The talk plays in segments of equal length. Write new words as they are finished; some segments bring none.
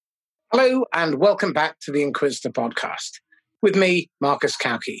Hello, and welcome back to the Inquisitor podcast. With me, Marcus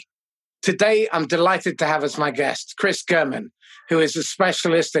Cauchi. Today, I'm delighted to have as my guest, Chris German, who is a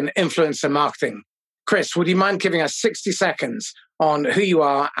specialist in influencer marketing. Chris, would you mind giving us 60 seconds on who you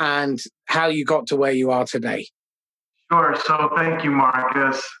are and how you got to where you are today? Sure. So thank you,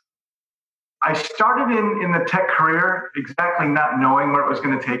 Marcus. I started in the tech career exactly not knowing where it was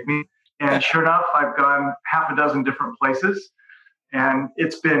going to take me. And sure enough, I've gone half a dozen different places. And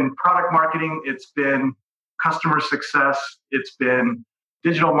it's been product marketing, it's been customer success, it's been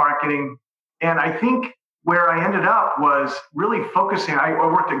digital marketing. And I think where I ended up was really focusing. I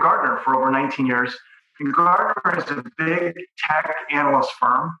worked at Gartner for over 19 years. And Gartner is a big tech analyst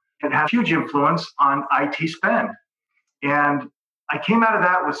firm and has huge influence on IT spend. And I came out of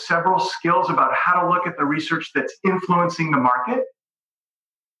that with several skills about how to look at the research that's influencing the market.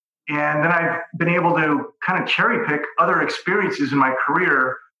 And then I've been able to kind of cherry pick other experiences in my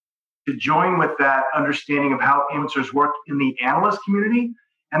career to join with that understanding of how influencers work in the analyst community.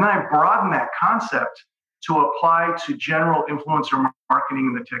 And then I broadened that concept to apply to general influencer marketing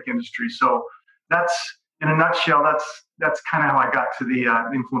in the tech industry. So that's, in a nutshell, that's kind of how I got to the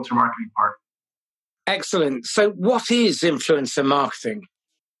influencer marketing part. Excellent. So what is influencer marketing?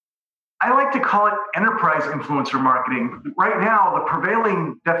 I like to call it enterprise influencer marketing. Right now, the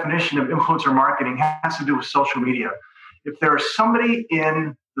prevailing definition of influencer marketing has to do with social media. If there's somebody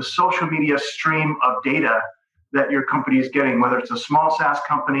in the social media stream of data that your company is getting, whether it's a small SaaS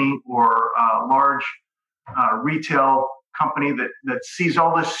company or a large retail company that sees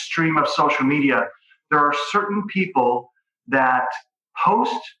all this stream of social media, there are certain people that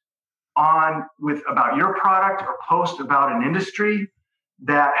post about your product or post about an industry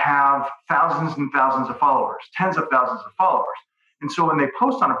that have thousands and thousands of followers, tens of thousands of followers. And so when they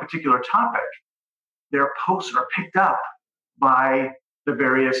post on a particular topic, their posts are picked up by the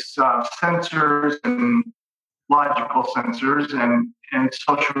various sensors and logical sensors and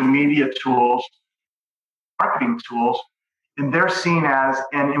social media tools, marketing tools, and they're seen as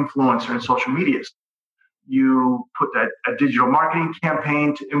an influencer in social media. You put a digital marketing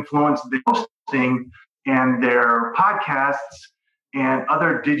campaign to influence the posting and their podcasts and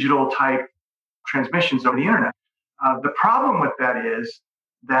other digital type transmissions over the internet. The problem with that is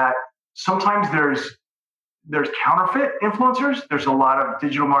that sometimes there's counterfeit influencers. There's a lot of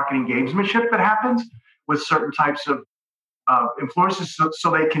digital marketing gamesmanship that happens with certain types of influencers,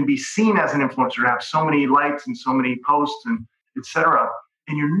 so they can be seen as an influencer, have so many likes and so many posts and etc.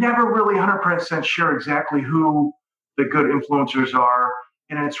 And you're never really 100% sure exactly who the good influencers are,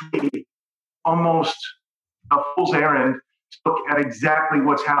 and it's really almost a fool's errand to look at exactly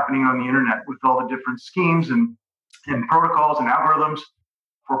what's happening on the internet with all the different schemes and protocols and algorithms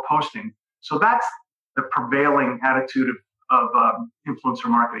for posting. So that's the prevailing attitude of influencer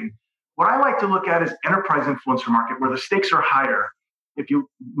marketing. What I like to look at is enterprise influencer market, where the stakes are higher.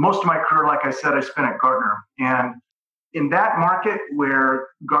 Most of my career, like I said, I spent at Gartner. And in that market where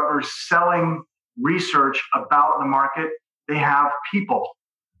Gartner's selling research about the market, they have people,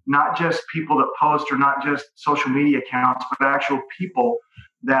 not just people that post or not just social media accounts, but actual people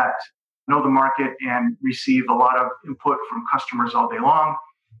that know the market and receive a lot of input from customers all day long,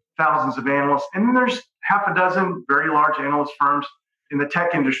 thousands of analysts. And then there's half a dozen very large analyst firms in the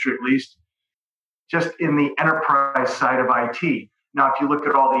tech industry, at least, just in the enterprise side of IT. Now, if you look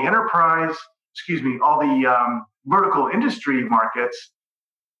at all the all the vertical industry markets,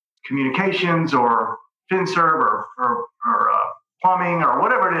 communications or FinServ or plumbing or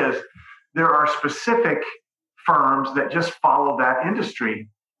whatever it is, there are specific firms that just follow that industry.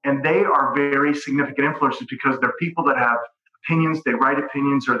 And they are very significant influencers because they're people that have opinions, they write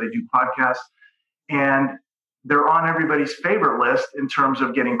opinions or they do podcasts. And they're on everybody's favorite list in terms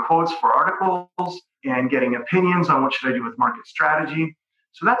of getting quotes for articles and getting opinions on what should I do with market strategy.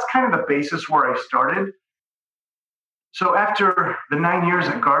 So that's kind of the basis where I started. So after the 9 years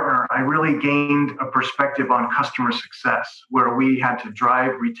at Gartner, I really gained a perspective on customer success, where we had to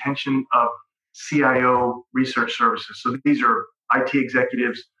drive retention of CIO research services. So these are IT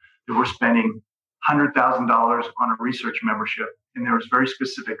executives that were spending $100,000 on a research membership. And there was very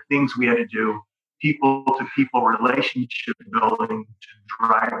specific things we had to do, people-to-people relationship building to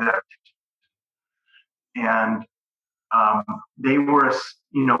drive that. And they were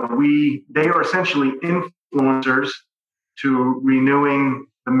essentially influencers to renewing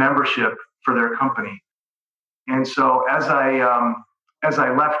the membership for their company. And so as I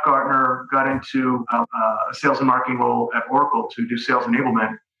left Gartner, got into a sales and marketing role at Oracle to do sales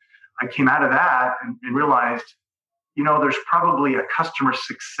enablement, I came out of that and realized, there's probably a customer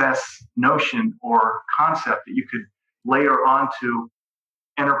success notion or concept that you could layer onto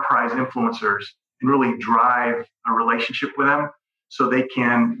enterprise influencers and really drive a relationship with them so they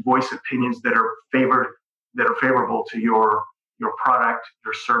can voice opinions that are favorable to your product,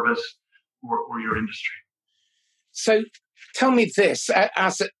 your service, or your industry. So tell me this,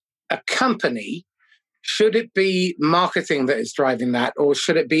 as a company, should it be marketing that is driving that, or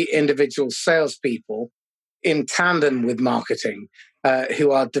should it be individual salespeople in tandem with marketing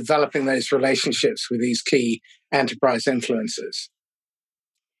who are developing those relationships with these key enterprise influencers?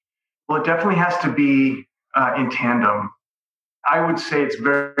 Well, it definitely has to be in tandem. I would say it's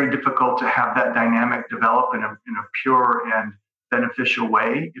very difficult to have that dynamic develop in a pure and beneficial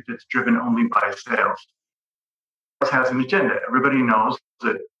way if it's driven only by sales. Sales has an agenda. Everybody knows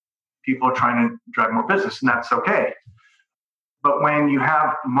that people are trying to drive more business, and that's okay. But when you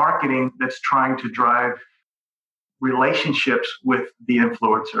have marketing that's trying to drive relationships with the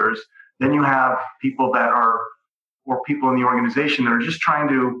influencers, then you have people or people in the organization that are just trying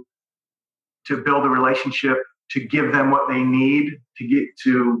to build a relationship, to give them what they need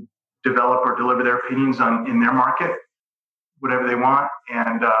to develop or deliver their opinions in their market, whatever they want.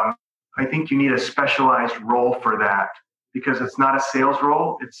 And I think you need a specialized role for that, because it's not a sales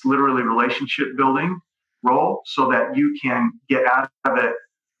role. It's literally relationship building role so that you can get out of it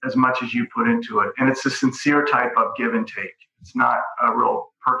as much as you put into it. And it's a sincere type of give and take. It's not a real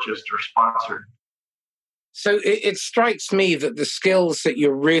purchased or sponsored. So it strikes me that the skills that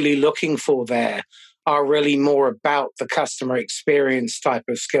you're really looking for there are really more about the customer experience type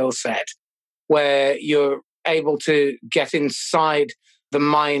of skill set, where you're able to get inside the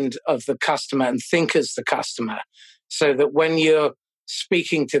mind of the customer and think as the customer, so that when you're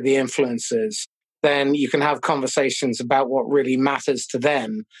speaking to the influencers, then you can have conversations about what really matters to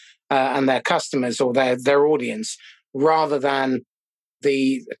them and their customers or their audience, rather than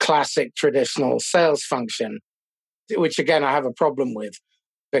the classic traditional sales function, which again I have a problem with,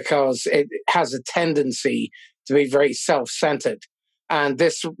 because it has a tendency to be very self-centered. And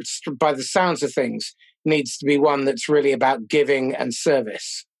this, by the sounds of things, needs to be one that's really about giving and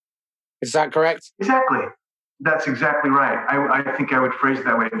service. Is that correct? Exactly. That's exactly right. I think I would phrase it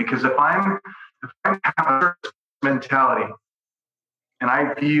that way, because if I have a mentality and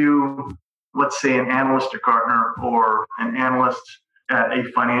I view, let's say, an analyst at Gartner or an analyst at a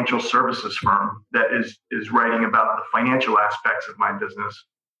financial services firm that is writing about the financial aspects of my business,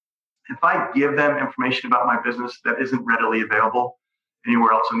 if I give them information about my business that isn't readily available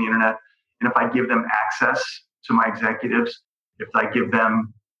anywhere else on the internet, and if I give them access to my executives, if I give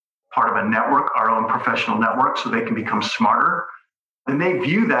them part of a network, our own professional network, so they can become smarter, then they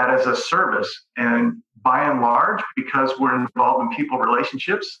view that as a service. And by and large, because we're involved in people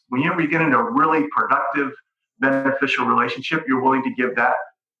relationships, whenever you get into a really productive, beneficial relationship, you're willing to give that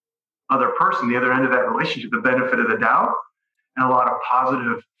other person, the other end of that relationship, the benefit of the doubt and a lot of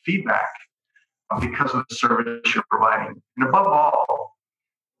positive feedback because of the service you're providing. And above all,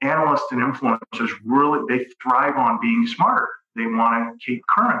 analysts and influencers they thrive on being smarter. They want to keep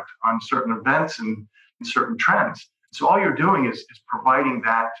current on certain events and certain trends. So all you're doing is providing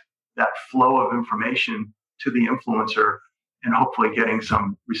that flow of information to the influencer and hopefully getting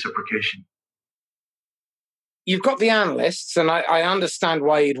some reciprocation. You've got the analysts, and I understand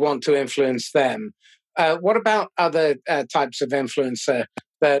why you'd want to influence them. What about other types of influencer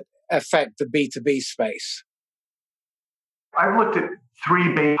that affect the B2B space? I've looked at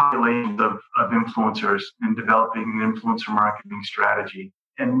three base populations of influencers in developing an influencer marketing strategy.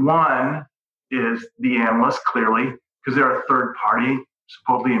 And one is the analyst, clearly, because they're a third party,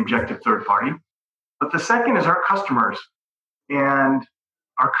 supposedly objective third party. But the second is our customers. And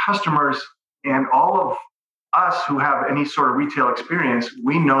our customers and all of us who have any sort of retail experience,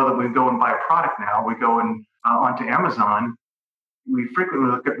 we know that we go and buy a product now. We go onto Amazon. We frequently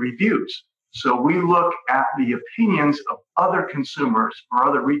look at reviews. So we look at the opinions of other consumers or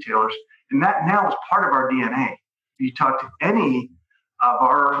other retailers, and that now is part of our DNA. If you talk to any of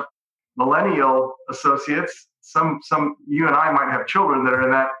our millennial associates, some you and I might have children that are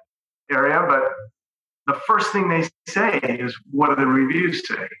in that area, but the first thing they say is, what do the reviews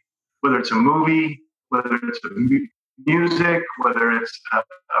say? Whether it's a movie, whether it's music, whether it's a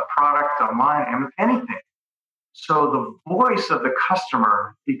product online, anything. So the voice of the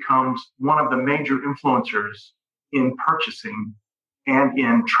customer becomes one of the major influencers in purchasing and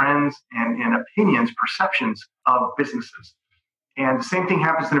in trends and in opinions, perceptions of businesses. And the same thing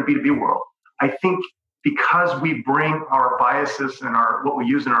happens in the B2B world. I think because we bring our biases and what we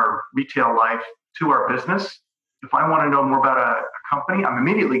use in our retail life to our business, if I want to know more about a company, I'm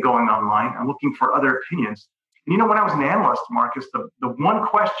immediately going online. I'm looking for other opinions. And when I was an analyst, Marcus, the one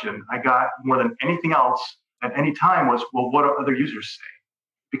question I got more than anything else at any time was, well, what do other users say?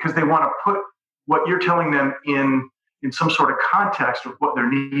 because they want to put what you're telling them in some sort of context of what their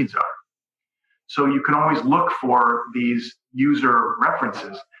needs are. So you can always look for these user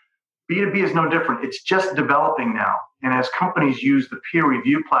references. B2B is no different. It's just developing now. And as companies use the peer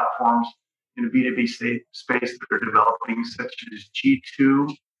review platforms in the B2B space that they're developing, such as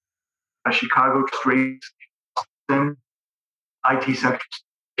G2, Chicago Trades, IT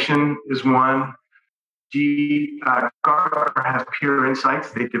Central is one. Gartner has Peer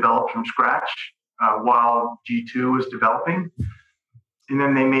Insights they developed from scratch while G2 was developing. And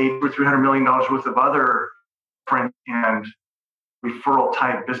then they made over $300 million worth of other print and referral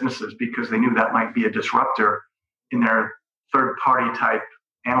type businesses because they knew that might be a disruptor in their third party type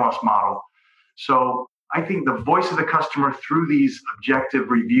analyst model. So I think the voice of the customer through these objective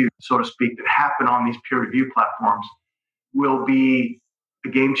reviews, so to speak, that happen on these peer review platforms will be a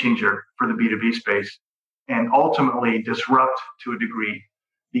game changer for the B2B space and ultimately disrupt to a degree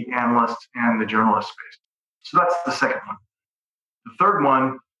the analyst and the journalist space. So that's the second one. The third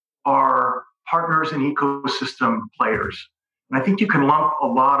one are partners and ecosystem players. And I think you can lump a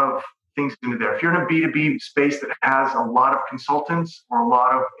lot of things into there. If you're in a B2B space that has a lot of consultants or a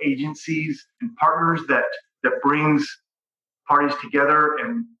lot of agencies and partners that brings parties together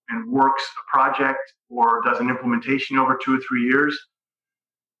and works a project or does an implementation over 2 or 3 years,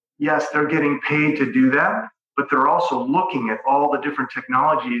 yes, they're getting paid to do that, but they're also looking at all the different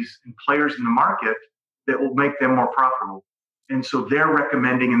technologies and players in the market that will make them more profitable. And so they're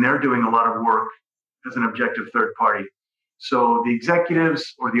recommending and they're doing a lot of work as an objective third party. So the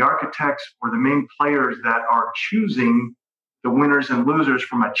executives or the architects or the main players that are choosing the winners and losers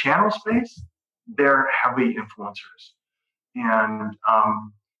from a channel space, they're heavy influencers. And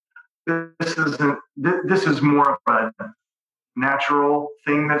this is more of a natural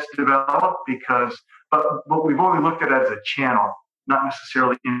thing that's developed but we've only looked at it as a channel, not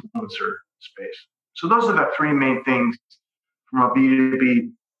necessarily influencer space. So those are the three main things from a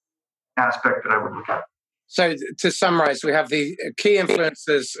B2B aspect that I would look at. So to summarize, we have the key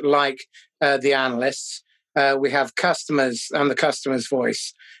influencers like the analysts, we have customers and the customer's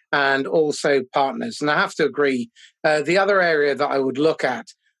voice, and also partners. And I have to agree, the other area that I would look at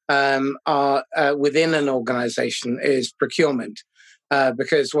are within an organization is procurement.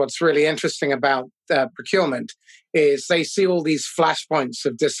 Because what's really interesting about procurement is they see all these flashpoints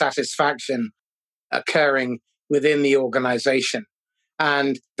of dissatisfaction occurring within the organization.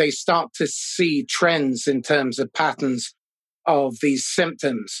 And they start to see trends in terms of patterns of these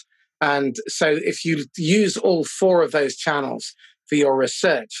symptoms. And so if you use all 4 of those channels for your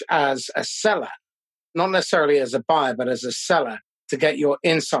research as a seller, not necessarily as a buyer, but as a seller, to get your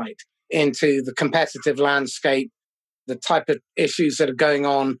insight into the competitive landscape, the type of issues that are going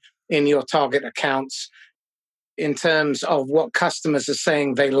on in your target accounts, in terms of what customers are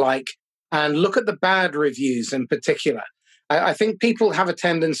saying they like, and look at the bad reviews in particular. I think people have a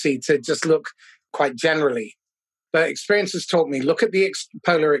tendency to just look quite generally. But experience has taught me, look at the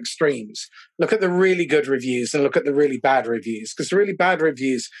polar extremes. Look at the really good reviews and look at the really bad reviews, because the really bad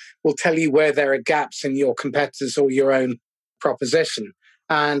reviews will tell you where there are gaps in your competitors or your own proposition.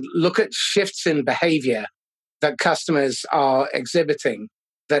 And look at shifts in behavior that customers are exhibiting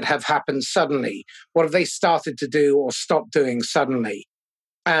that have happened suddenly. What have they started to do or stopped doing suddenly?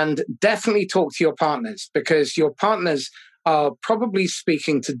 And definitely talk to your partners, because your partners are probably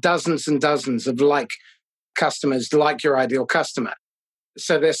speaking to dozens and dozens of customers, like your ideal customer.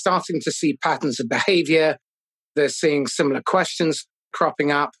 So they're starting to see patterns of behavior. They're seeing similar questions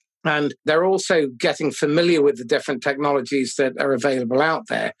cropping up. And they're also getting familiar with the different technologies that are available out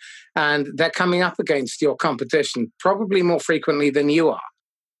there. And they're coming up against your competition probably more frequently than you are,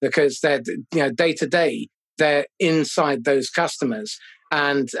 because they're, day to day, they're inside those customers.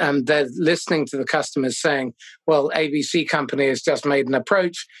 And they're listening to the customers saying, well, ABC company has just made an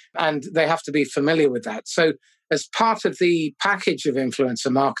approach, and they have to be familiar with that. So as part of the package of influencer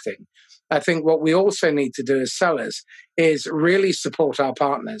marketing, I think what we also need to do as sellers is really support our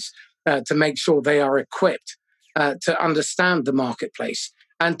partners to make sure they are equipped to understand the marketplace.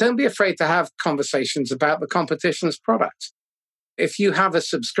 And don't be afraid to have conversations about the competition's products. If you have a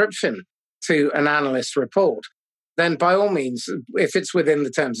subscription to an analyst report, then by all means, if it's within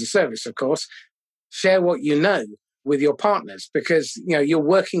the terms of service, of course, share what you know with your partners, because you're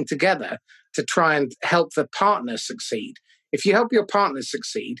working together to try and help the partner succeed. If you help your partner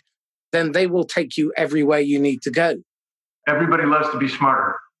succeed, then they will take you everywhere you need to go. Everybody loves to be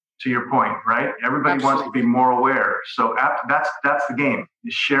smarter, to your point, right? Everybody Absolutely. Wants to be more aware. So that's the game,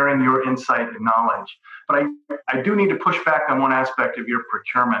 is sharing your insight and knowledge. But I do need to push back on one aspect of your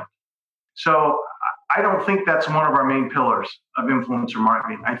procurement. So I don't think that's one of our main pillars of influencer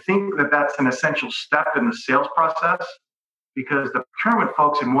marketing. I think that that's an essential step in the sales process because the procurement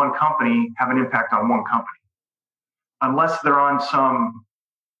folks in one company have an impact on one company. Unless they're on some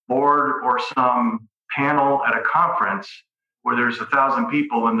board or some panel at a conference where there's 1,000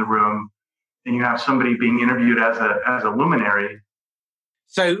 people in the room and you have somebody being interviewed as a luminary.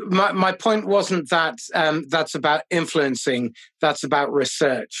 So my point wasn't that that's about influencing, that's about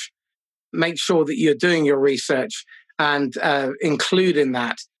research. Make sure that you're doing your research and include in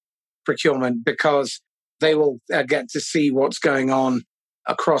that procurement because they will get to see what's going on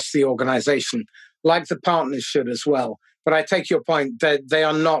across the organization, like the partners should as well. But I take your point that they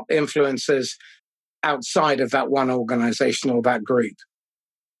are not influencers outside of that one organization or that group.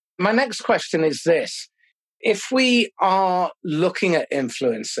 My next question is this. If we are looking at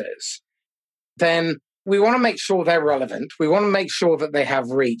influencers, then we want to make sure they're relevant. We want to make sure that they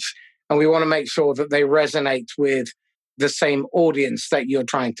have reach. And we want to make sure that they resonate with the same audience that you're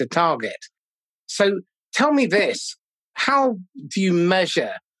trying to target. So tell me this, how do you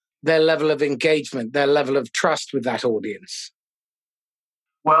measure their level of engagement, their level of trust with that audience?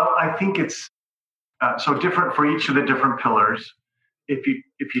 Well, I think it's so different for each of the different pillars. If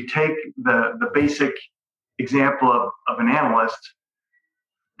you take the basic example of an analyst,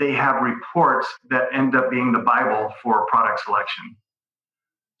 they have reports that end up being the Bible for product selection.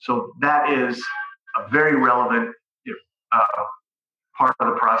 So that is a very relevant part of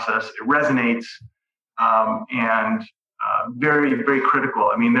the process. It resonates and very, very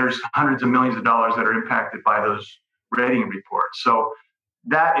critical. I mean, there's hundreds of millions of dollars that are impacted by those rating reports. So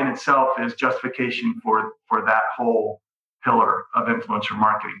that in itself is justification for that whole pillar of influencer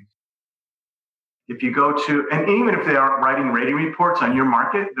marketing. If you go to, and even if they aren't writing rating reports on your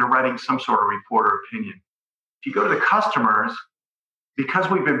market, they're writing some sort of report or opinion. If you go to the customers, because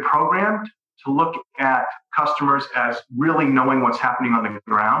we've been programmed to look at customers as really knowing what's happening on the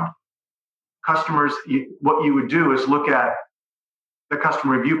ground, customers, what you would do is look at the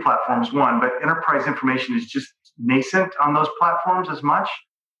customer review platforms, one, but enterprise information is just nascent on those platforms as much.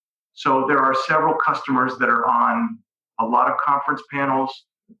 So there are several customers that are on a lot of conference panels,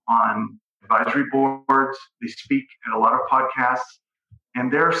 on advisory boards. They speak at a lot of podcasts.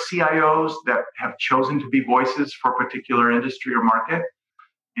 And there are CIOs that have chosen to be voices for a particular industry or market.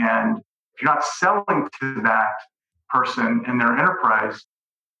 And if you're not selling to that person in their enterprise,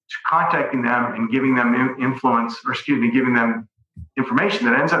 contacting them and giving them giving them information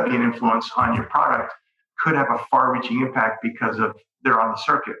that ends up being influence on your product could have a far-reaching impact because of they're on the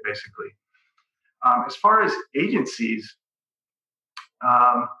circuit, basically. As far as agencies,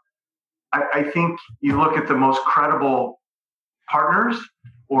 I think you look at the most credible partners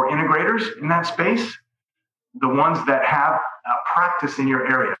or integrators in that space, the ones that have practice in your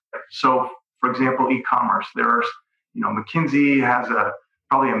area. So, for example, e-commerce. There's, McKinsey has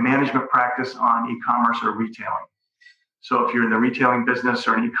probably a management practice on e-commerce or retailing. So if you're in the retailing business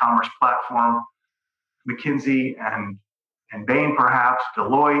or an e-commerce platform, McKinsey and Bain, perhaps,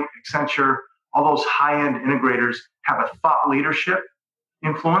 Deloitte, Accenture, all those high-end integrators have a thought leadership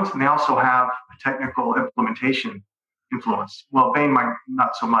influence, and they also have a technical implementation influence. Well, Bain might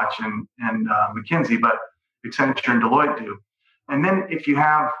not so much, and McKinsey, but Accenture and Deloitte do. And then if you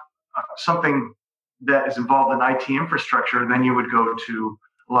have something that is involved in IT infrastructure, then you would go to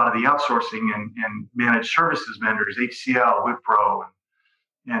a lot of the outsourcing and managed services vendors, HCL, Wipro,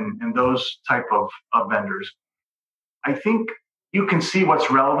 and those type of vendors. I think you can see what's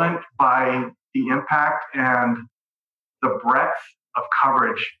relevant by the impact and the breadth of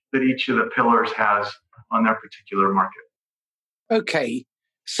coverage that each of the pillars has on their particular market. Okay,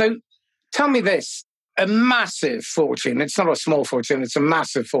 so tell me this. A massive fortune, it's not a small fortune, it's a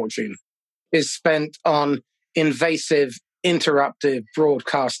massive fortune, is spent on invasive, interruptive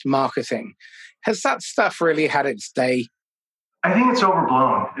broadcast marketing. Has that stuff really had its day? I think it's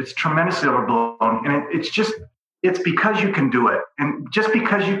overblown. It's tremendously overblown. And it's because you can do it. And just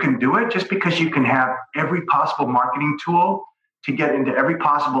because you can do it, just because you can have every possible marketing tool to get into every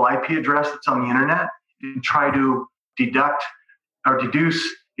possible IP address that's on the internet and try to deduct or deduce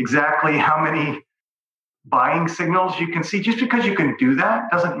exactly how many buying signals you can see, just because you can do that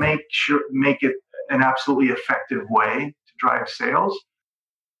doesn't make it an absolutely effective way to drive sales.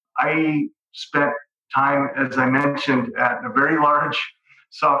 I spent time, as I mentioned, at a very large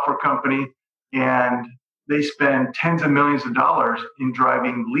software company, and they spend tens of millions of dollars in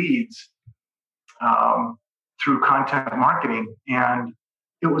driving leads through content marketing. And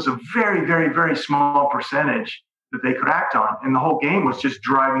it was a very, very, very small percentage that they could act on. And the whole game was just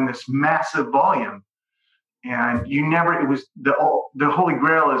driving this massive volume. And it was the holy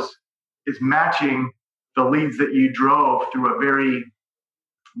grail is matching the leads that you drove through a very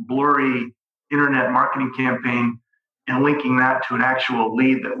blurry internet marketing campaign and linking that to an actual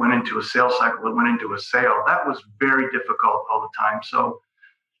lead that went into a sales cycle, that went into a sale. That was very difficult all the time. So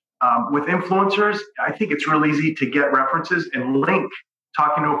with influencers, I think it's real easy to get references and link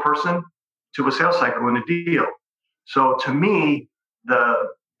talking to a person to a sales cycle and a deal. So to me, the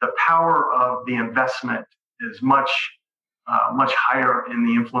power of the investment is much higher in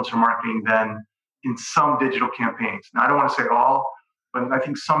the influencer marketing than in some digital campaigns. Now, I don't want to say all, but I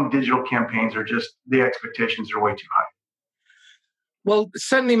think some digital campaigns are just, the expectations are way too high. Well,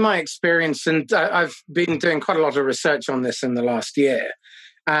 certainly my experience, and I've been doing quite a lot of research on this in the last year,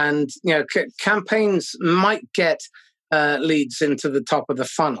 and campaigns might get leads into the top of the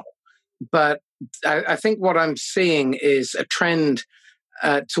funnel, but I think what I'm seeing is a trend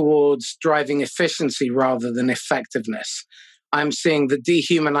towards driving efficiency rather than effectiveness. I'm seeing the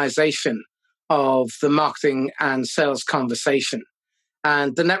dehumanization of the marketing and sales conversation.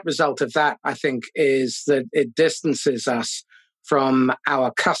 And the net result of that, I think, is that it distances us from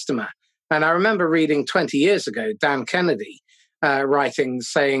our customer. And I remember reading 20 years ago, Dan Kennedy writing,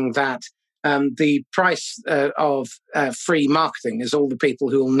 saying that the price of free marketing is all the people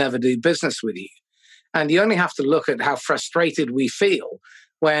who will never do business with you. And you only have to look at how frustrated we feel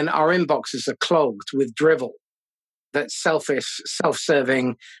when our inboxes are clogged with drivel that's selfish,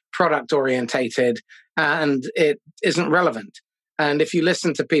 self-serving, product-orientated, and it isn't relevant. And if you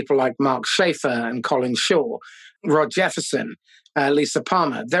listen to people like Mark Schaefer and Colin Shaw, Rod Jefferson, Lisa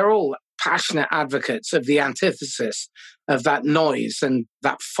Palmer, they're all passionate advocates of the antithesis of that noise and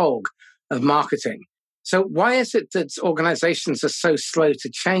that fog of marketing. So why is it that organizations are so slow to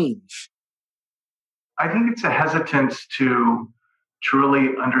change? I think it's a hesitance to truly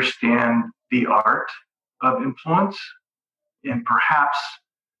understand the art of influence, and perhaps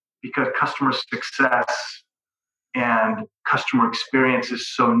because customer success and customer experience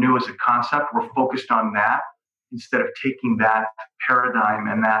is so new as a concept, we're focused on that instead of taking that paradigm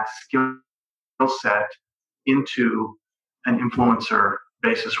and that skill set into an influencer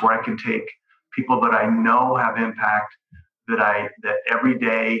basis where I can take people that I know have impact, that every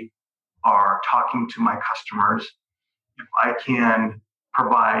day are talking to my customers. If I can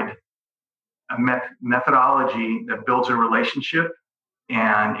provide a methodology that builds a relationship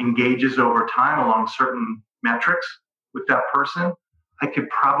and engages over time along certain metrics with that person, I could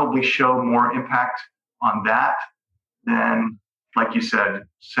probably show more impact on that than, like you said,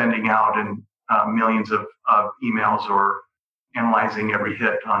 sending out in millions of emails or analyzing every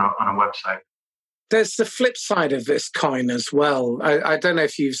hit on a website. There's the flip side of this coin as well. I don't know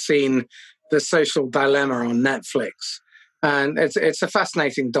if you've seen The Social Dilemma on Netflix. And it's a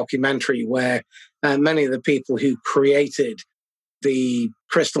fascinating documentary where many of the people who created the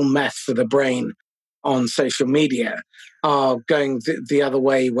crystal meth for the brain on social media are going the other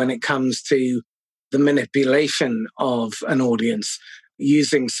way when it comes to the manipulation of an audience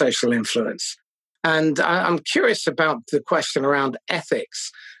using social influence. And I'm curious about the question around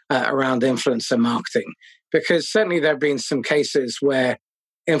ethics around influencer marketing, because certainly there have been some cases where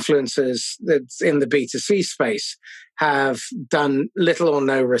influencers that's in the B2C space have done little or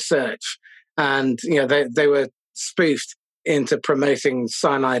no research. And they were spoofed into promoting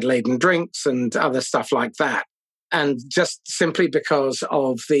cyanide-laden drinks and other stuff like that. And just simply because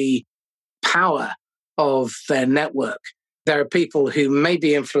of the power of their network, there are people who may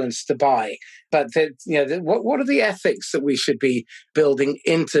be influenced to buy, but what are the ethics that we should be building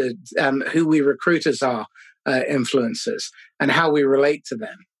into who we recruit as our influencers and how we relate to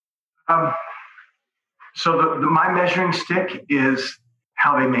them? So my measuring stick is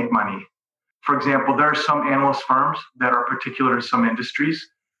how they make money. For example, there are some analyst firms that are particular to some industries,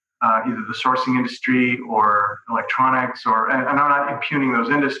 either the sourcing industry or electronics, and I'm not impugning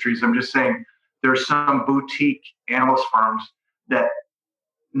those industries. I'm just saying there are some boutique analyst firms that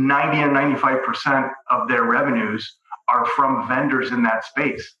 90 and 95% of their revenues are from vendors in that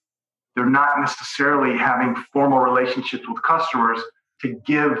space. They're not necessarily having formal relationships with customers to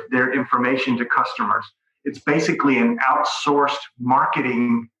give their information to customers. It's basically an outsourced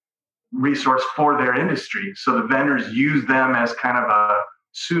marketing resource for their industry. So the vendors use them as kind of a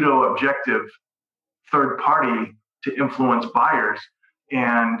pseudo-objective third party to influence buyers.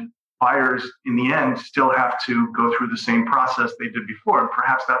 And buyers, in the end, still have to go through the same process they did before. And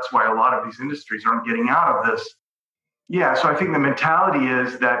perhaps that's why a lot of these industries aren't getting out of this. Yeah, so I think the mentality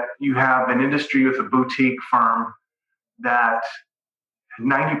is that you have an industry with a boutique firm that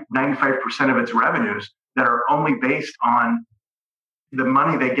 95% of its revenues that are only based on the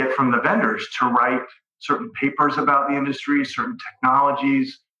money they get from the vendors to write certain papers about the industry, certain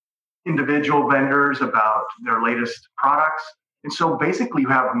technologies, individual vendors about their latest products. And so basically you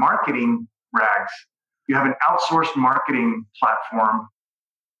have marketing rags. You have an outsourced marketing platform.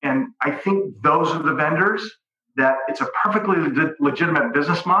 And I think those are the vendors that it's a perfectly legitimate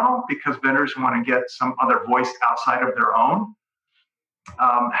business model because vendors want to get some other voice outside of their own.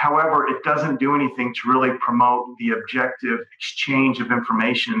 However, it doesn't do anything to really promote the objective exchange of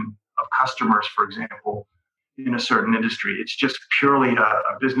information of customers, for example, in a certain industry. It's just purely a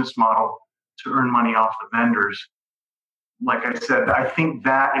business model to earn money off the vendors. Like I said, I think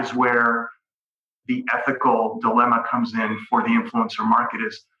that is where the ethical dilemma comes in for the influencer market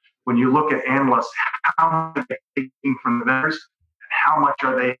is when you look at analysts, how much are they taking from the vendors and how much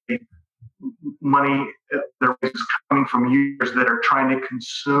are they money that is coming from users that are trying to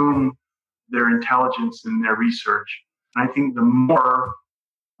consume their intelligence and their research. And I think the more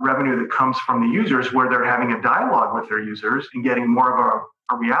revenue that comes from the users where they're having a dialogue with their users and getting more of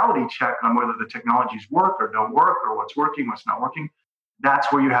a reality check on whether the technologies work or don't work or what's working, what's not working,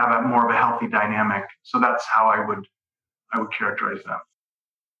 that's where you have a more of a healthy dynamic. So that's how I would characterize that.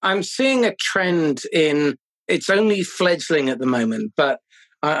 I'm seeing a trend in, it's only fledgling at the moment, but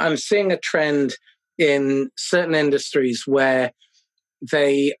I'm seeing a trend in certain industries where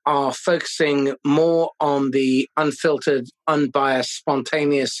they are focusing more on the unfiltered, unbiased,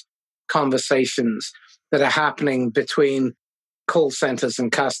 spontaneous conversations that are happening between call centers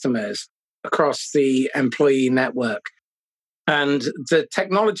and customers across the employee network. And the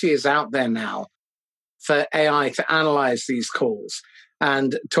technology is out there now for AI to analyze these calls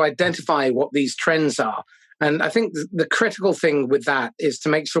and to identify what these trends are. And I think the critical thing with that is to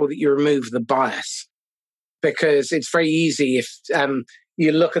make sure that you remove the bias, because it's very easy if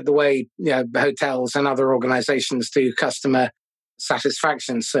you look at the way hotels and other organizations do customer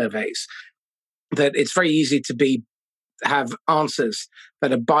satisfaction surveys, that it's very easy to have answers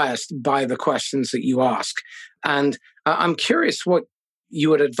that are biased by the questions that you ask. And I'm curious what you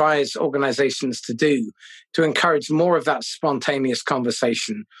would advise organizations to do to encourage more of that spontaneous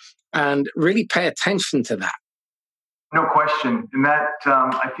conversation and really pay attention to that. No question. And that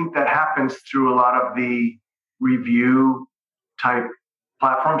I think that happens through a lot of the review type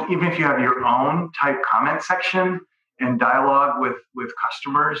platforms. Even if you have your own type comment section and dialogue with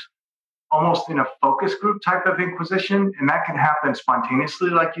customers, almost in a focus group type of inquisition. And that can happen spontaneously,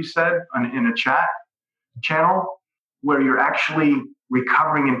 like you said, in a chat channel where you're actually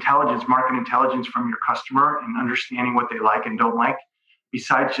recovering intelligence, market intelligence from your customer and understanding what they like and don't like,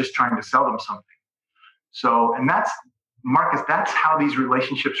 besides just trying to sell them something. So, and that's, Marcus, that's how these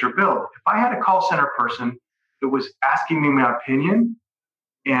relationships are built. If I had a call center person that was asking me my opinion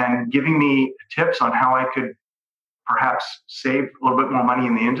and giving me tips on how I could perhaps save a little bit more money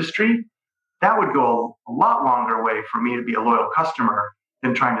in the industry, that would go a lot longer way for me to be a loyal customer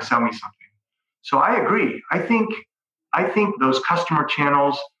than trying to sell me something. So I agree. I think those customer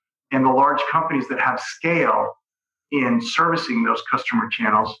channels and the large companies that have scale in servicing those customer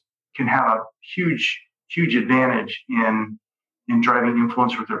channels can have a huge advantage in driving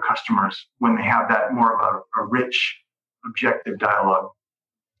influence with their customers when they have that more of a rich, objective dialogue.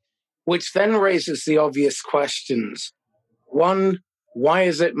 Which then raises the obvious questions. One, why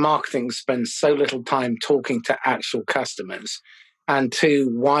is it marketing spends so little time talking to actual customers? And two,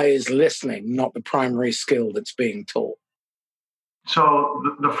 why is listening not the primary skill that's being taught? So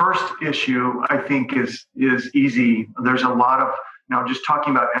the first issue, I think, is easy. There's a lot of, now just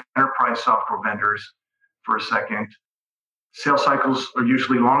talking about enterprise software vendors for a second, sales cycles are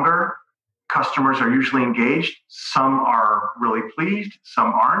usually longer. Customers are usually engaged. Some are really pleased,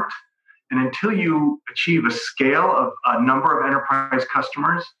 some aren't. And until you achieve a scale of a number of enterprise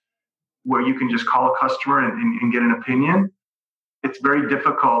customers where you can just call a customer and get an opinion, it's very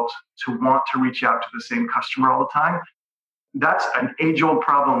difficult to want to reach out to the same customer all the time. That's an age-old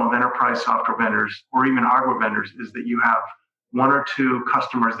problem of enterprise software vendors or even hardware vendors, is that you have one or two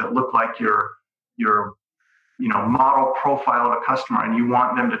customers that look like your model profile of a customer, and you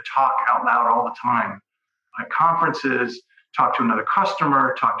want them to talk out loud all the time. At conferences, talk to another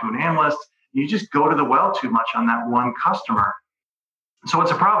customer, talk to an analyst. You just go to the well too much on that one customer. So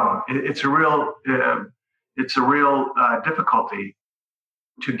it's a problem. It's a real difficulty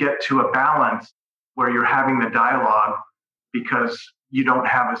to get to a balance where you're having the dialogue, because you don't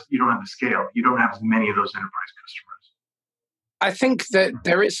have the scale. You don't have as many of those enterprise customers. I think that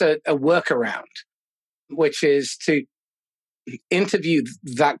there is a workaround, which is to interview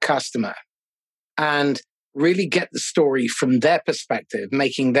that customer and really get the story from their perspective,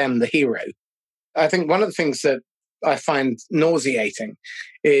 making them the hero. I think one of the things that I find nauseating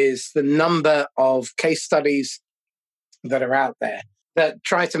is the number of case studies that are out there that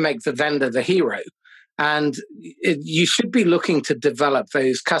try to make the vendor the hero. And you should be looking to develop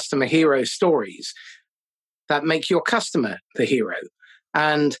those customer hero stories that make your customer the hero,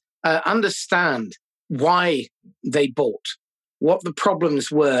 and understand why they bought, what the problems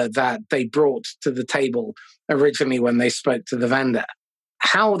were that they brought to the table originally when they spoke to the vendor,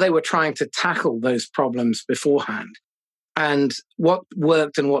 how they were trying to tackle those problems beforehand, and what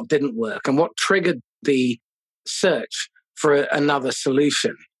worked and what didn't work, and what triggered the search for another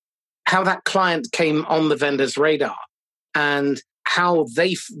solution, how that client came on the vendor's radar, and how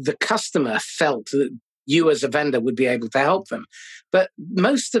the customer felt that you as a vendor would be able to help them. But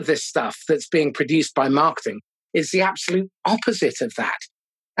most of this stuff that's being produced by marketing is the absolute opposite of that.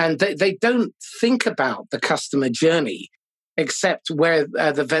 And they don't think about the customer journey except where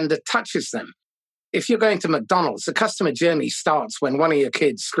the vendor touches them. If you're going to McDonald's, the customer journey starts when one of your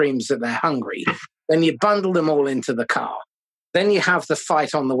kids screams that they're hungry. Then you bundle them all into the car. Then you have the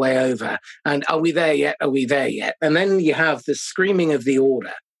fight on the way over. And are we there yet? Are we there yet? And then you have the screaming of the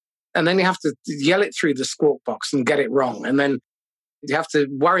order. And then you have to yell it through the squawk box and get it wrong. And then you have to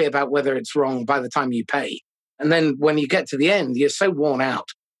worry about whether it's wrong by the time you pay. And then when you get to the end, you're so worn out,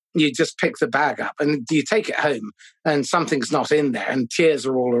 you just pick the bag up and you take it home and something's not in there and tears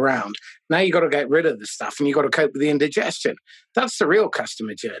are all around. Now you've got to get rid of the stuff and you've got to cope with the indigestion. That's the real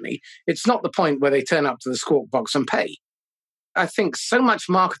customer journey. It's not the point where they turn up to the squawk box and pay. I think so much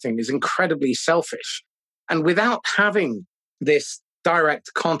marketing is incredibly selfish. And without having this direct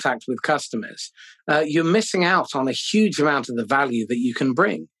contact with customers, you're missing out on a huge amount of the value that you can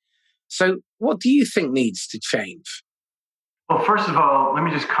bring. So what do you think needs to change? Well, first of all, let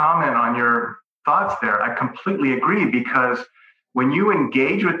me just comment on your thoughts there. I completely agree, because when you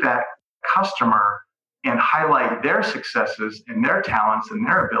engage with that customer and highlight their successes and their talents and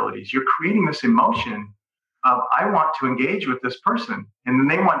their abilities, you're creating this emotion of, I want to engage with this person, and then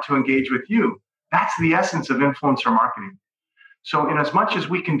they want to engage with you. That's the essence of influencer marketing. So in as much as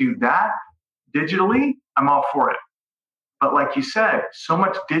we can do that digitally, I'm all for it. But like you said, so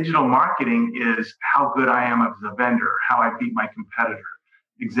much digital marketing is how good I am as a vendor, how I beat my competitor.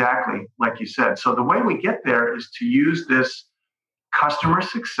 Exactly like you said. So the way we get there is to use this customer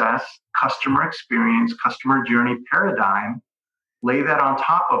success, customer experience, customer journey paradigm, lay that on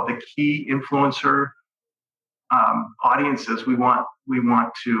top of the key influencer audiences we want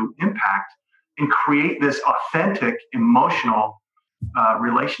to impact, and create this authentic, emotional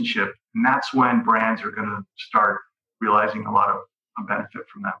relationship. And that's when brands are going to start realizing a lot of benefit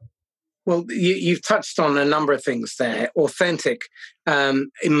from that. Well, you've touched on a number of things there: authentic,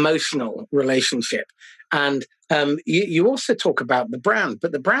 emotional relationship. And you also talk about the brand,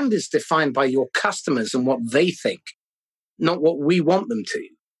 but the brand is defined by your customers and what they think, not what we want them to.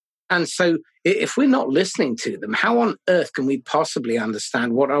 And so if we're not listening to them, how on earth can we possibly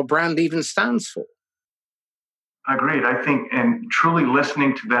understand what our brand even stands for? Agreed. I think, and truly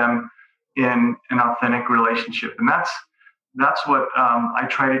listening to them in an authentic relationship. And that's what I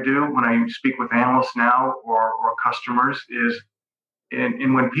try to do when I speak with analysts now or customers is,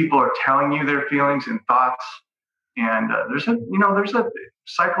 and when people are telling you their feelings and thoughts, and there's a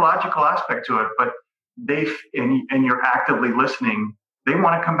psychological aspect to it, but and you're actively listening, they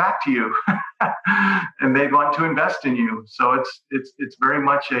want to come back to you and they want to invest in you. So it's very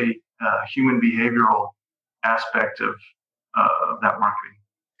much a human behavioral aspect of that marketing.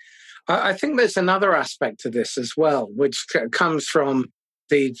 I think there's another aspect to this as well, which comes from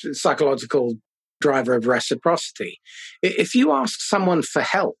the psychological driver of reciprocity. If you ask someone for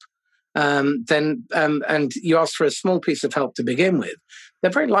help, then and you ask for a small piece of help to begin with,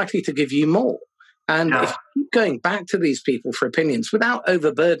 they're very likely to give you more. And if you keep going back to these people for opinions without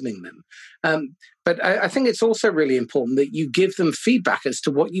overburdening them, but I think it's also really important that you give them feedback as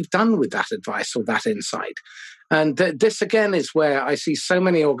to what you've done with that advice or that insight. And this, again, is where I see so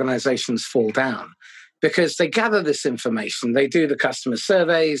many organizations fall down, because they gather this information, they do the customer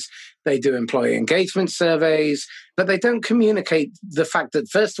surveys, they do employee engagement surveys, but they don't communicate the fact that,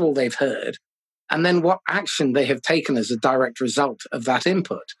 first of all, they've heard, and then what action they have taken as a direct result of that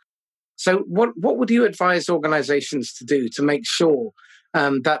input. So what would you advise organizations to do to make sure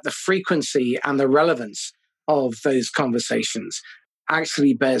that the frequency and the relevance of those conversations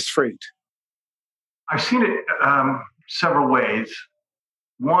actually bears fruit? I've seen it several ways.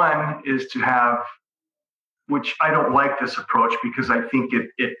 One is to have, which I don't like this approach because I think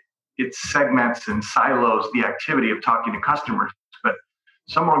it segments and silos the activity of talking to customers. But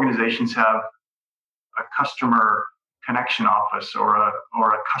some organizations have a customer connection office or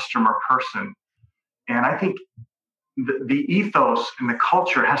a customer person, and I think the ethos and the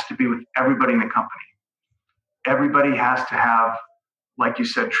culture has to be with everybody in the company. Everybody has to have like you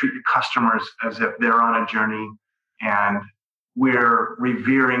said, treat your customers as if they're on a journey and we're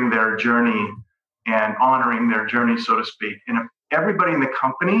revering their journey and honoring their journey, so to speak. And if everybody in the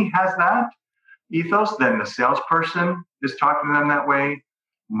company has that ethos, then the salesperson is talking to them that way.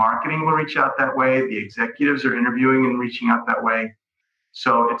 Marketing will reach out that way. The executives are interviewing and reaching out that way.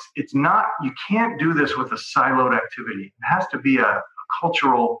 So it's not, you can't do this with a siloed activity. It has to be a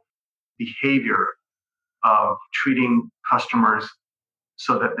cultural behavior of treating customers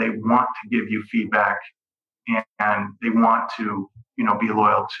so that they want to give you feedback and they want to, be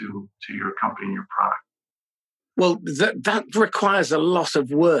loyal to your company and your product. Well, that requires a lot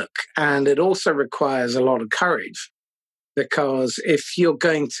of work, and it also requires a lot of courage, because if you're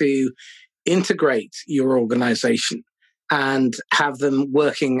going to integrate your organization and have them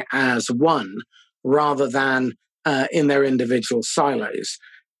working as one rather than in their individual silos,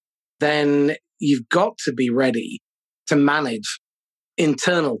 then you've got to be ready to manage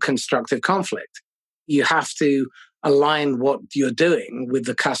internal constructive conflict. You have to align what you're doing with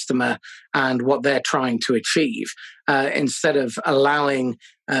the customer and what they're trying to achieve, instead of allowing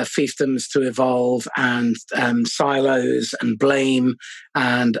fiefdoms to evolve and silos and blame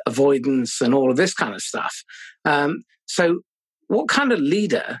and avoidance and all of this kind of stuff. So what kind of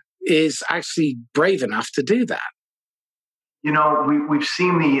leader is actually brave enough to do that? We've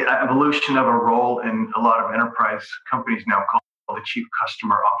seen the evolution of a role in a lot of enterprise companies now called the Chief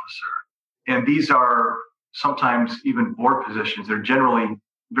Customer Officer. And these are sometimes even board positions. They're generally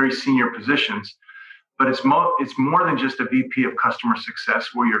very senior positions, but it's more than just a VP of customer success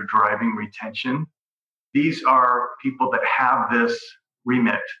where you're driving retention. These are people that have this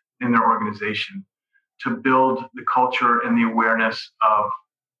remit in their organization to build the culture and the awareness of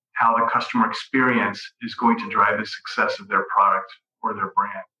how the customer experience is going to drive the success of their product or their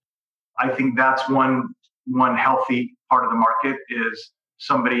brand. I think that's one healthy part of the market is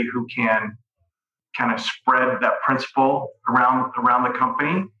somebody who can kind of spread that principle around the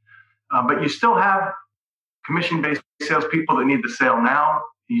company. But you still have commission-based salespeople that need the sale now.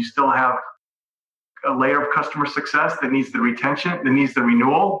 You still have a layer of customer success that needs the retention, that needs the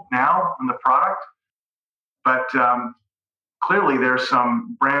renewal now on the product. But clearly, there's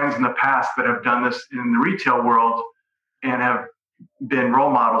some brands in the past that have done this in the retail world and have been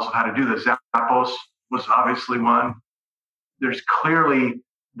role models of how to do this. Zappos was obviously one. There's clearly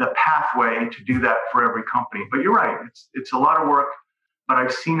the pathway to do that for every company. But you're right, it's a lot of work, but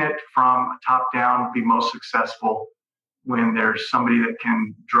I've seen it from top down be most successful when there's somebody that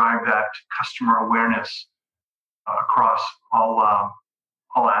can drive that customer awareness across all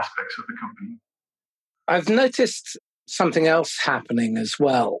aspects of the company. I've noticed something else happening as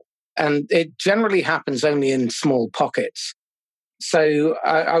well, and it generally happens only in small pockets. So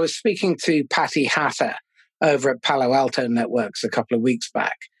I was speaking to Patty Hatter over at Palo Alto Networks a couple of weeks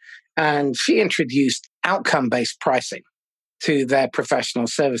back, and she introduced outcome-based pricing to their professional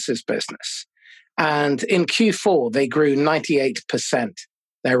services business. And in Q4, they grew 98%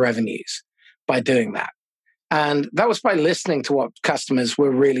 their revenues by doing that. And that was by listening to what customers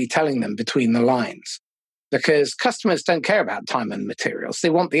were really telling them between the lines, because customers don't care about time and materials. They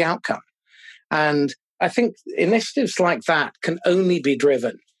want the outcome. And I think initiatives like that can only be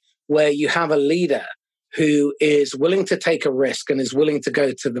driven where you have a leader who is willing to take a risk and is willing to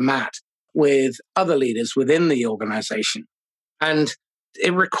go to the mat with other leaders within the organization. And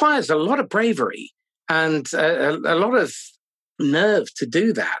it requires a lot of bravery and a lot of nerve to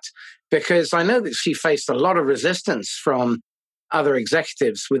do that, because I know that she faced a lot of resistance from other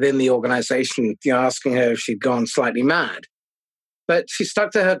executives within the organization, asking her if she'd gone slightly mad. But she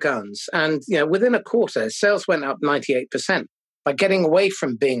stuck to her guns. And within a quarter, sales went up 98% by getting away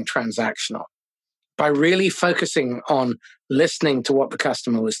from being transactional, by really focusing on listening to what the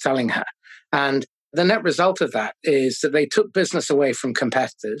customer was telling her. And the net result of that is that they took business away from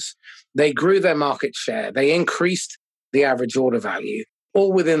competitors. They grew their market share. They increased the average order value,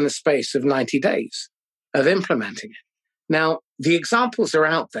 all within the space of 90 days of implementing it. Now, the examples are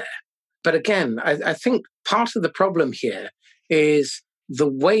out there. But again, I think part of the problem here is the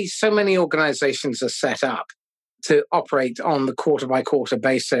way so many organizations are set up to operate on the quarter-by-quarter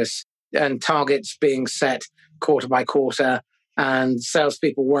basis, and targets being set quarter by quarter, and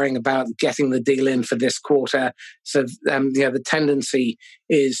salespeople worrying about getting the deal in for this quarter. So the tendency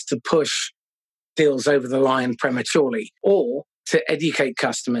is to push deals over the line prematurely, or to educate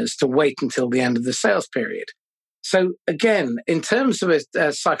customers to wait until the end of the sales period. So again, in terms of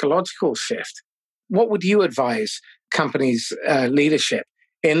a psychological shift, what would you advise companies' leadership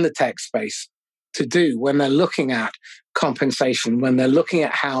in the tech space to do when they're looking at compensation, when they're looking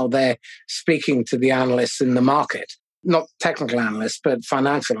at how they're speaking to the analysts in the market not technical analysts, but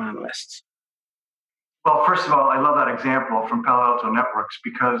financial analysts? Well, first of all, I love that example from Palo Alto Networks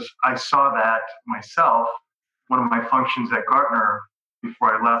because I saw that myself. One of my functions at Gartner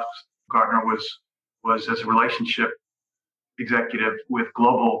before I left Gartner was as a relationship executive with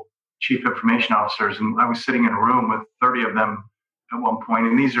global chief information officers. And I was sitting in a room with 30 of them at one point.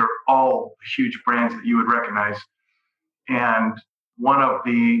 And these are all huge brands that you would recognize. And one of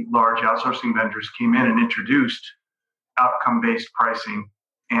the large outsourcing vendors came in and introduced outcome-based pricing.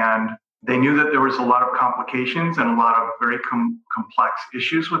 And they knew that there was a lot of complications and a lot of very complex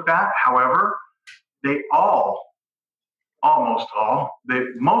issues with that. However, they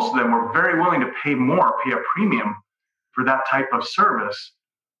most of them were very willing to pay a premium for that type of service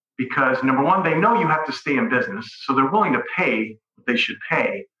because, number one, they know you have to stay in business. So they're willing to pay what they should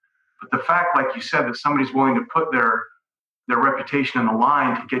pay. But the fact, like you said, that somebody's willing to put their reputation on the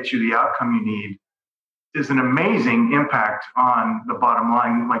line to get you the outcome you need is an amazing impact on the bottom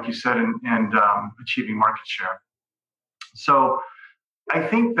line, like you said, and achieving market share. So I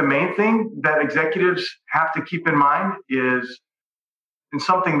think the main thing that executives have to keep in mind is, and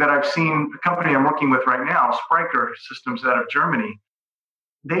something that I've seen, a company I'm working with right now, Spryker Systems out of Germany,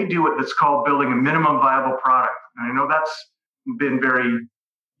 they do what that's called building a minimum viable product. And I know that's been very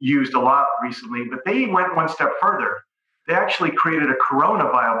used a lot recently, but they went one step further. They actually created a Corona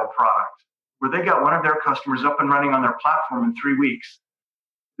viable product where they got one of their customers up and running on their platform in 3 weeks.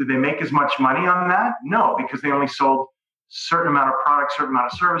 Did they make as much money on that? No, because they only sold a certain amount of products, certain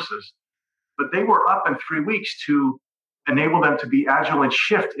amount of services. But they were up in 3 weeks to enable them to be agile and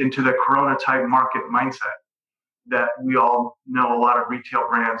shift into the Corona type market mindset that we all know a lot of retail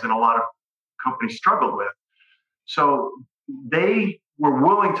brands and a lot of companies struggled with. So they were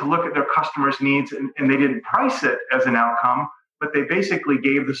willing to look at their customers' needs and they didn't price it as an outcome, but they basically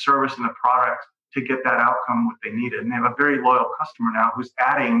gave the service and the product to get that outcome what they needed. And they have a very loyal customer now who's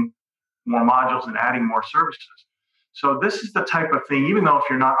adding more modules and adding more services. So this is the type of thing, even though if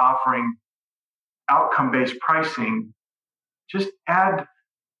you're not offering outcome-based pricing, just add,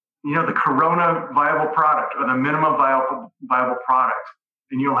 the Corona viable product or the minimum viable product,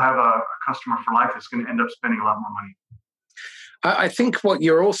 and you'll have a customer for life that's going to end up spending a lot more money. I think what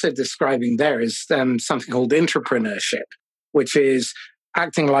you're also describing there is something called intrapreneurship, which is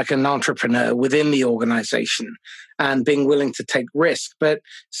acting like an entrepreneur within the organization and being willing to take risk. But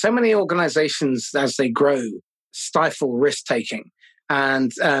so many organizations, as they grow, stifle risk-taking.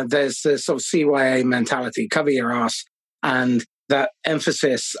 And there's the sort of CYA mentality, cover your ass, and that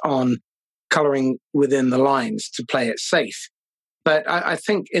emphasis on coloring within the lines to play it safe. But I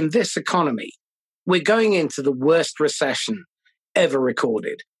think in this economy, we're going into the worst recession ever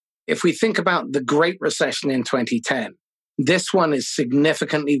recorded. If we think about the Great Recession in 2010, this one is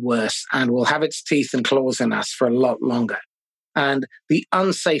significantly worse and will have its teeth and claws in us for a lot longer. And the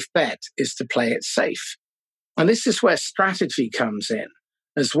unsafe bet is to play it safe. And this is where strategy comes in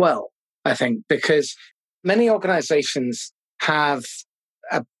as well, I think, because many organizations have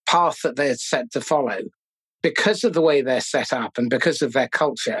a path that they're set to follow. Because of the way they're set up and because of their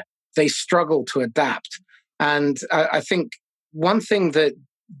culture, they struggle to adapt. And I think one thing that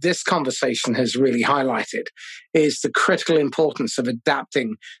this conversation has really highlighted is the critical importance of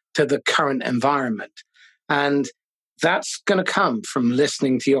adapting to the current environment. And that's going to come from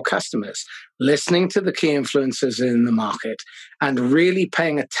listening to your customers, listening to the key influencers in the market, and really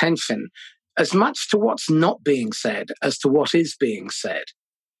paying attention as much to what's not being said as to what is being said.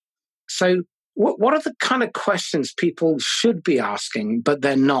 So what are the kind of questions people should be asking, but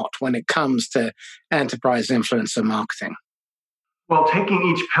they're not when it comes to enterprise influencer marketing? Well, taking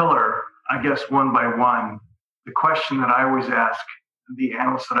each pillar, I guess, one by one, the question that I always ask the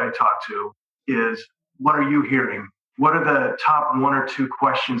analysts that I talk to is, what are you hearing? What are the top one or two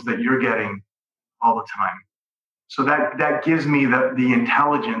questions that you're getting all the time? So that gives me the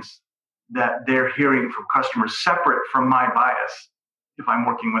intelligence that they're hearing from customers separate from my bias if I'm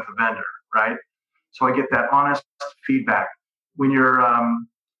working with a vendor, right? So I get that honest feedback. When you're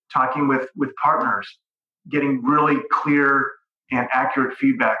talking with partners, getting really clear and accurate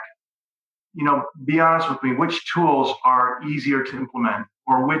feedback. Be honest with me, which tools are easier to implement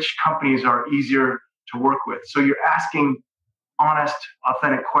or which companies are easier to work with? So you're asking honest,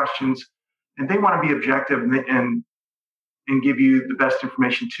 authentic questions, and they want to be objective and give you the best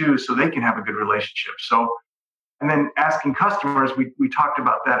information too, so they can have a good relationship. So, and then asking customers, we talked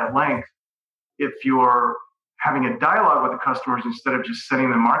about that at length. If you're having a dialogue with the customers instead of just sending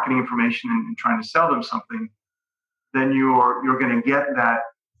them marketing information and trying to sell them something, then you're going to get that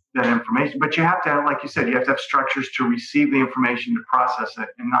information. But you have to have, like you said, you have to have structures to receive the information, to process it,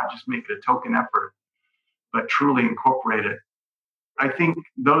 and not just make it a token effort. but truly incorporate it. I think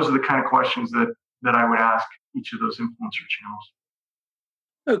those are the kind of questions that I would ask each of those influencer channels.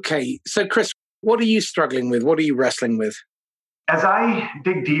 Okay. So, Chris, what are you struggling with? What are you wrestling with? As I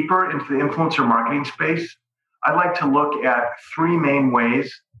dig deeper into the influencer marketing space, I like to look at three main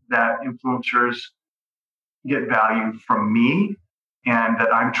ways that influencers get value from me and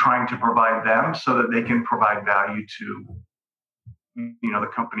that I'm trying to provide them so that they can provide value to the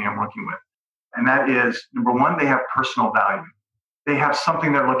company I'm working with. And that is, number one, they have personal value. They have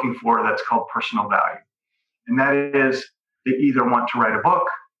something they're looking for that's called personal value. And that is, they either want to write a book,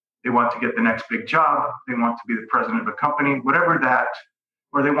 they want to get the next big job, they want to be the president of a company, whatever that,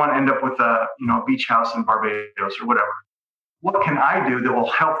 or they want to end up with a beach house in Barbados or whatever. What can I do that will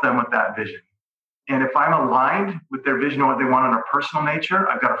help them with that vision? And if I'm aligned with their vision of what they want on a personal nature,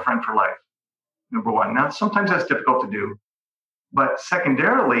 I've got a friend for life, number one. Now, sometimes that's difficult to do. But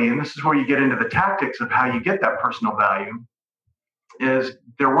secondarily, and this is where you get into the tactics of how you get that personal value, is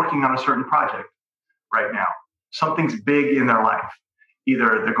they're working on a certain project right now. Something's big in their life.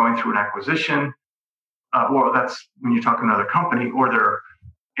 Either they're going through an acquisition, or that's when you're talking to another company, or they're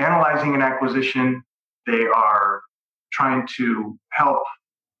analyzing an acquisition. They are trying to help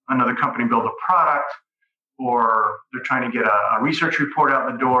another company build a product, or they're trying to get a research report out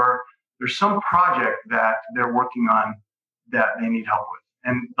the door. There's some project that they're working on that they need help with.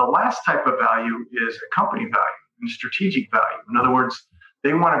 And the last type of value is a company value and strategic value. In other words,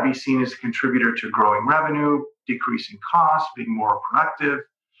 they want to be seen as a contributor to growing revenue, decreasing costs, being more productive,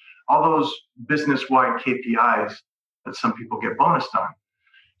 all those business-wide KPIs that some people get bonused on.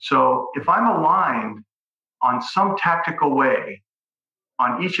 So if I'm aligned on some tactical way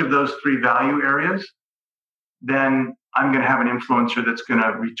on each of those three value areas, then I'm going to have an influencer that's going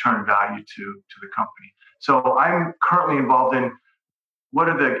to return value to the company. So I'm currently involved in what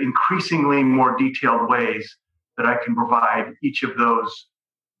are the increasingly more detailed ways that I can provide each of those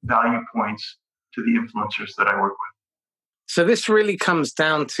value points to the influencers that I work with. So this really comes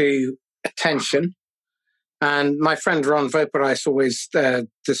down to attention. And my friend Ron Voparais always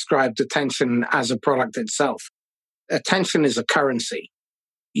described attention as a product itself. Attention is a currency.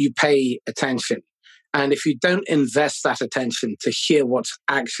 You pay attention. And if you don't invest that attention to hear what's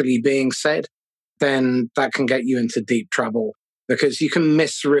actually being said, then that can get you into deep trouble because you can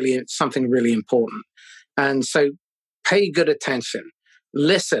miss something really important. And so pay good attention,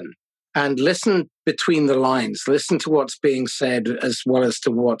 listen, and listen between the lines. Listen to what's being said as well as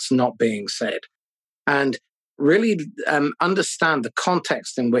to what's not being said. And really understand the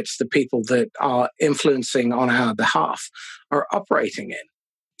context in which the people that are influencing on our behalf are operating in.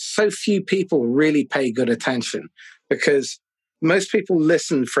 So few people really pay good attention because most people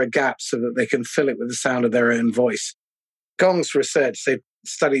listen for a gap so that they can fill it with the sound of their own voice. Gong's research, they've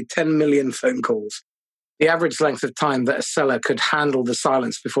studied 10 million phone calls. The average length of time that a seller could handle the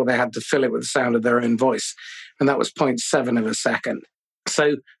silence before they had to fill it with the sound of their own voice. And that was 0.7 of a second.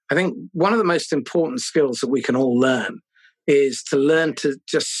 So I think one of the most important skills that we can all learn is to learn to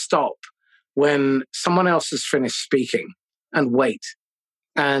just stop when someone else has finished speaking and wait.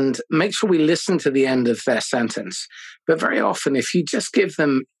 And make sure we listen to the end of their sentence. But very often, if you just give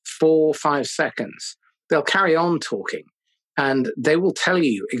them 4 or 5 seconds, they'll carry on talking and they will tell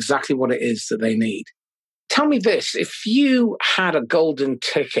you exactly what it is that they need. Tell me this, if you had a golden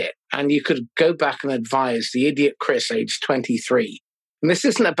ticket and you could go back and advise the idiot Chris, age 23, and this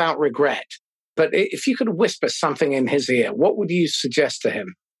isn't about regret, but if you could whisper something in his ear, what would you suggest to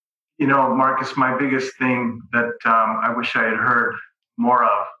him? Marcus, my biggest thing that I wish I had heard more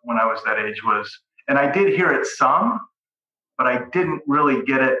of when I was that age was, and I did hear it some, but I didn't really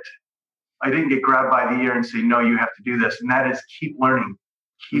get it. I didn't get grabbed by the ear and say, no, you have to do this. And that is keep learning,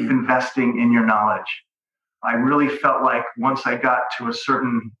 keep investing in your knowledge. I really felt like once I got to a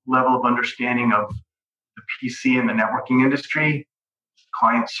certain level of understanding of the PC and the networking industry,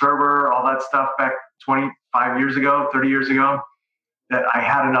 client server, all that stuff back 25 years ago, 30 years ago, that I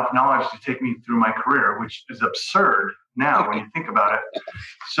had enough knowledge to take me through my career, which is absurd now when you think about it.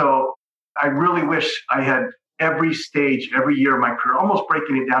 So I really wish I had every stage, every year of my career, almost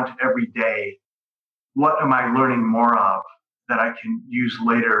breaking it down to every day. What am I learning more of that I can use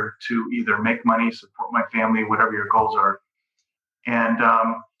later to either make money, support my family, whatever your goals are? And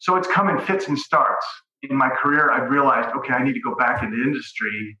so it's come in fits and starts. In my career, I've realized, okay, I need to go back into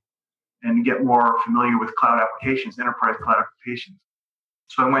industry and get more familiar with cloud applications, enterprise cloud applications.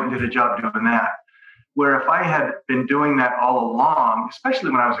 So I went and did a job doing that. Where if I had been doing that all along,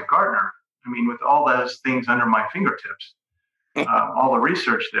 especially when I was at Gartner, I mean, with all those things under my fingertips, all the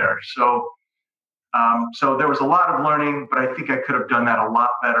research there. So there was a lot of learning, but I think I could have done that a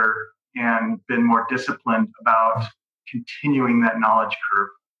lot better and been more disciplined about continuing that knowledge curve.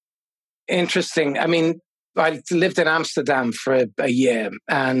 Interesting. I mean, I lived in Amsterdam for a year,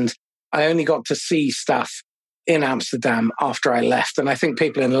 and I only got to see stuff in Amsterdam after I left. And I think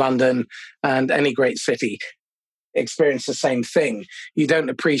people in London and any great city experience the same thing. You don't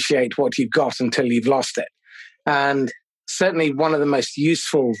appreciate what you've got until you've lost it. And certainly one of the most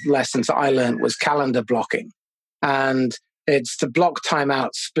useful lessons I learned was calendar blocking. And it's to block time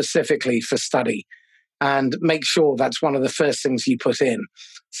out specifically for study and make sure that's one of the first things you put in.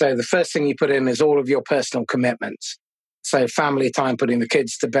 So the first thing you put in is all of your personal commitments. So family time, putting the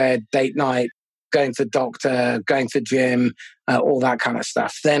kids to bed, date night, going to the doctor, going to the gym, all that kind of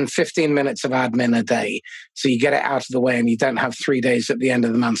stuff. Then 15 minutes of admin a day. So you get it out of the way and you don't have 3 days at the end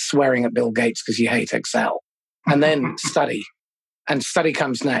of the month swearing at Bill Gates because you hate Excel. And then study. And study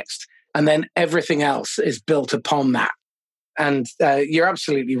comes next. And then everything else is built upon that. And you're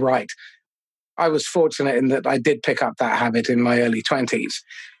absolutely right. I was fortunate in that I did pick up that habit in my early 20s.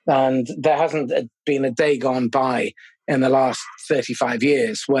 And there hasn't been a day gone by in the last 35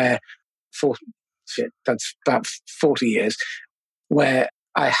 years where, that's about 40 years, where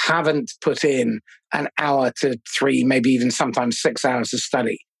I haven't put in an hour to 3, maybe even sometimes 6 hours of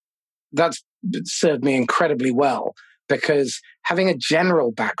study. That's served me incredibly well because having a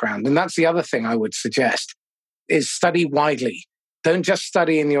general background, and that's the other thing I would suggest, is study widely. Don't just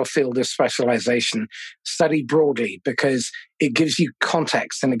study in your field of specialization. Study broadly because it gives you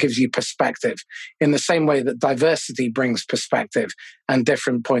context and it gives you perspective in the same way that diversity brings perspective and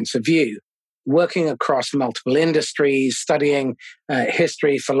different points of view. Working across multiple industries, studying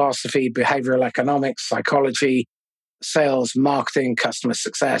history, philosophy, behavioral economics, psychology, sales, marketing, customer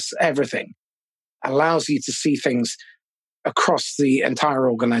success, everything allows you to see things across the entire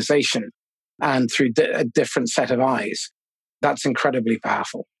organization and through a different set of eyes. That's incredibly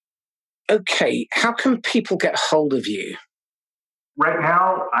powerful. Okay, how can people get hold of you? Right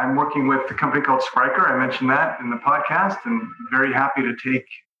now, I'm working with a company called Spryker. I mentioned that in the podcast, and very happy to take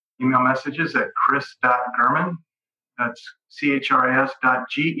email messages at chris.germann. That's chris.germann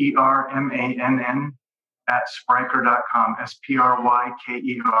at Spryker.com,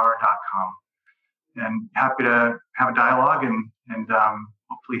 Spryker.com. And happy to have a dialogue and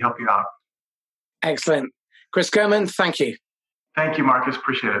hopefully help you out. Excellent. Chris Germann, thank you. Thank you, Marcus.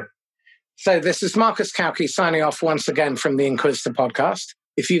 Appreciate it. So this is Marcus Cauchi signing off once again from the Inquisitor podcast.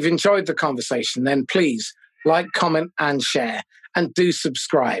 If you've enjoyed the conversation, then please like, comment, and share, and do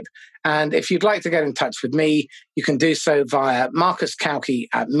subscribe. And if you'd like to get in touch with me, you can do so via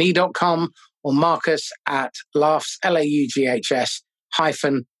marcuscauchi@me.com or marcus@laughs, LAUGHS,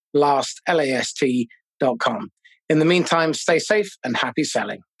 -last, LAST.com. In the meantime, stay safe and happy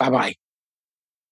selling. Bye-bye.